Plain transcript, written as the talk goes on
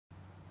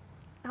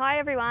Hi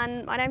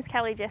everyone, my name's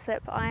Kelly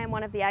Jessup. I am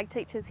one of the ag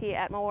teachers here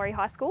at Mulwaree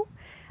High School.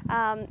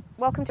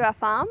 Welcome to our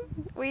farm.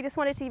 We just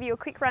wanted to give you a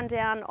quick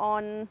rundown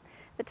on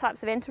the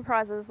types of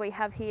enterprises we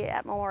have here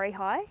at Mulwaree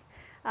High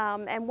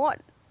and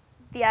what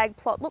the ag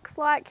plot looks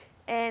like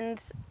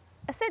and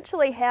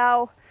essentially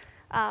how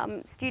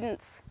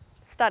students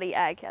study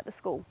ag at the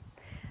school.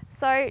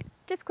 So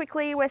just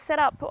quickly, we're set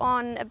up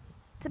on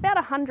it's about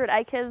 100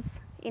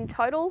 acres in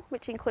total,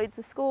 which includes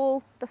the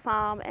school, the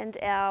farm and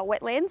our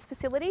wetlands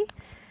facility.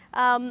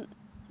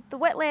 The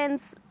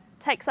wetlands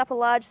takes up a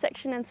large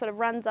section and sort of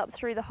runs up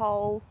through the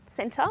whole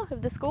centre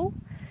of the school,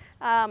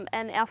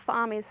 and our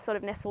farm is sort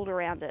of nestled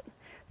around it.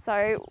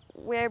 So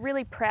we're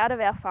really proud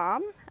of our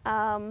farm,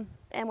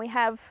 and we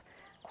have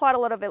quite a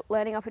lot of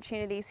learning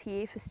opportunities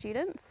here for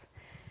students.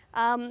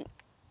 One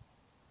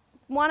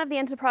of the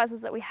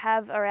enterprises that we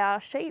have are our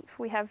sheep.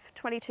 We have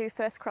 22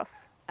 first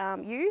cross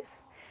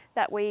ewes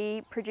that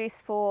we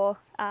produce for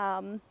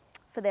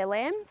their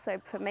lambs, so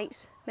for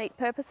meat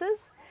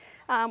purposes.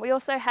 We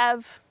also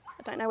have,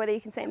 I don't know whether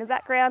you can see in the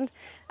background,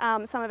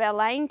 some of our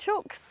laying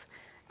chooks,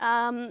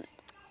 and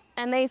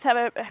these have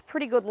a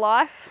pretty good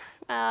life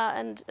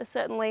and are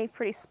certainly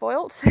pretty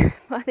spoilt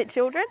by their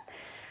children.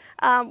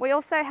 We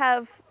also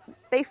have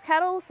beef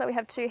cattle, so we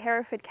have 2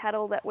 Hereford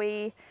cattle that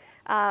we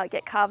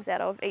get calves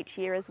out of each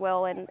year as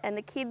well, and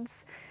the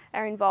kids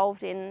are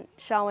involved in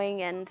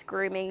showing and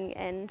grooming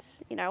and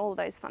all of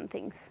those fun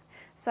things.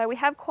 So we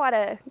have quite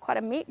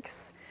a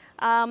mix.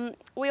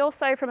 We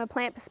also, from a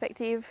plant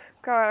perspective,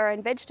 grow our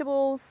own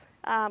vegetables.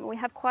 We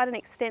have quite an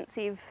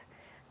extensive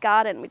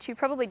garden, which you've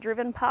probably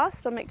driven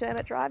past on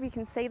McDermott Drive, you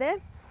can see there.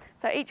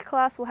 So each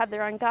class will have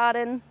their own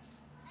garden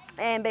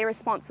and be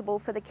responsible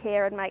for the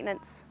care and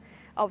maintenance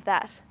of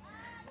that.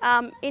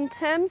 In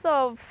terms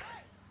of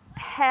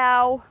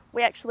how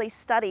we actually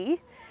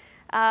study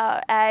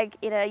ag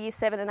in a Year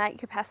 7 and 8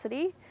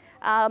 capacity,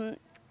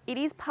 it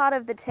is part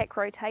of the tech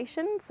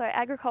rotation. So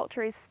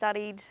agriculture is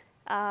studied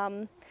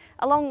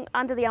along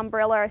under the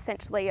umbrella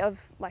essentially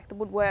of like the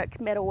woodwork,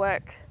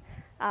 metalwork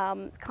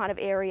kind of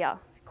area,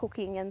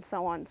 cooking and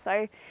so on.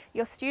 So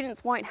your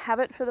students won't have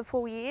it for the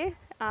full year.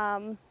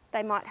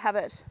 They might have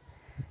it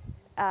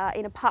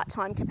in a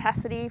part-time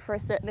capacity for a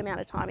certain amount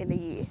of time in the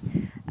year.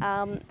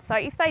 So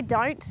if they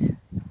don't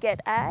get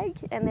ag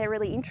and they're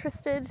really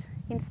interested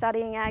in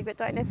studying ag but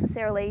don't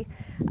necessarily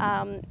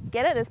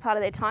get it as part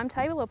of their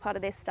timetable or part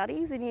of their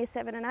studies in Year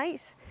 7 and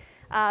 8,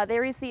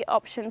 there is the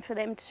option for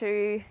them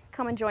to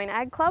come and join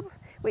Ag Club,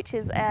 which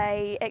is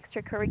a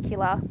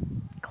extracurricular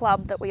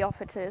club that we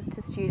offer to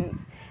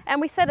students.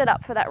 And we set it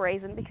up for that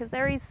reason, because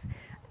there is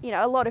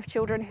a lot of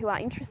children who are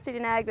interested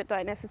in ag but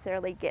don't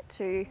necessarily get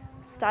to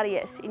study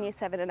it in Year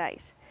 7 and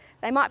 8.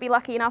 They might be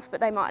lucky enough, but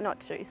they might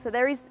not too. So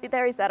there is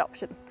that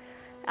option.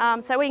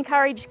 So we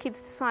encourage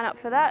kids to sign up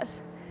for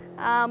that.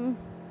 I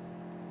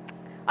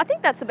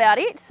think that's about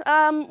it.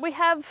 We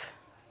have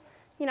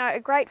a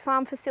great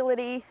farm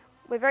facility.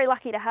 We're very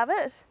lucky to have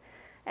it,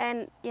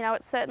 and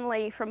it's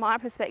certainly, from my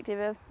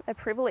perspective, a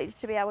privilege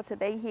to be able to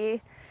be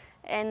here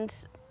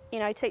and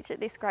teach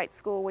at this great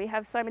school. We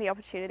have so many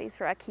opportunities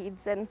for our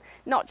kids, and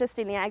not just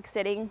in the ag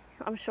setting.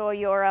 I'm sure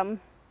you're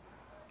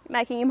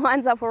making your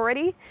minds up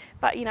already,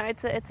 but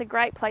it's a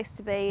great place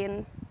to be,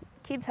 and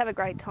kids have a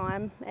great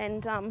time,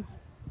 and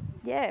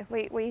yeah,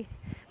 we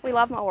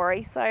love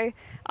Mulwaree. So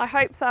I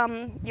hope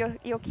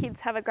your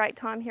kids have a great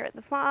time here at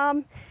the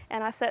farm,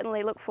 and I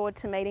certainly look forward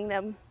to meeting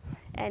them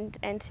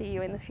and to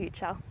you in the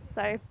future.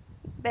 So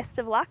best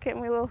of luck, and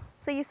we will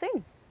see you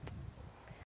soon.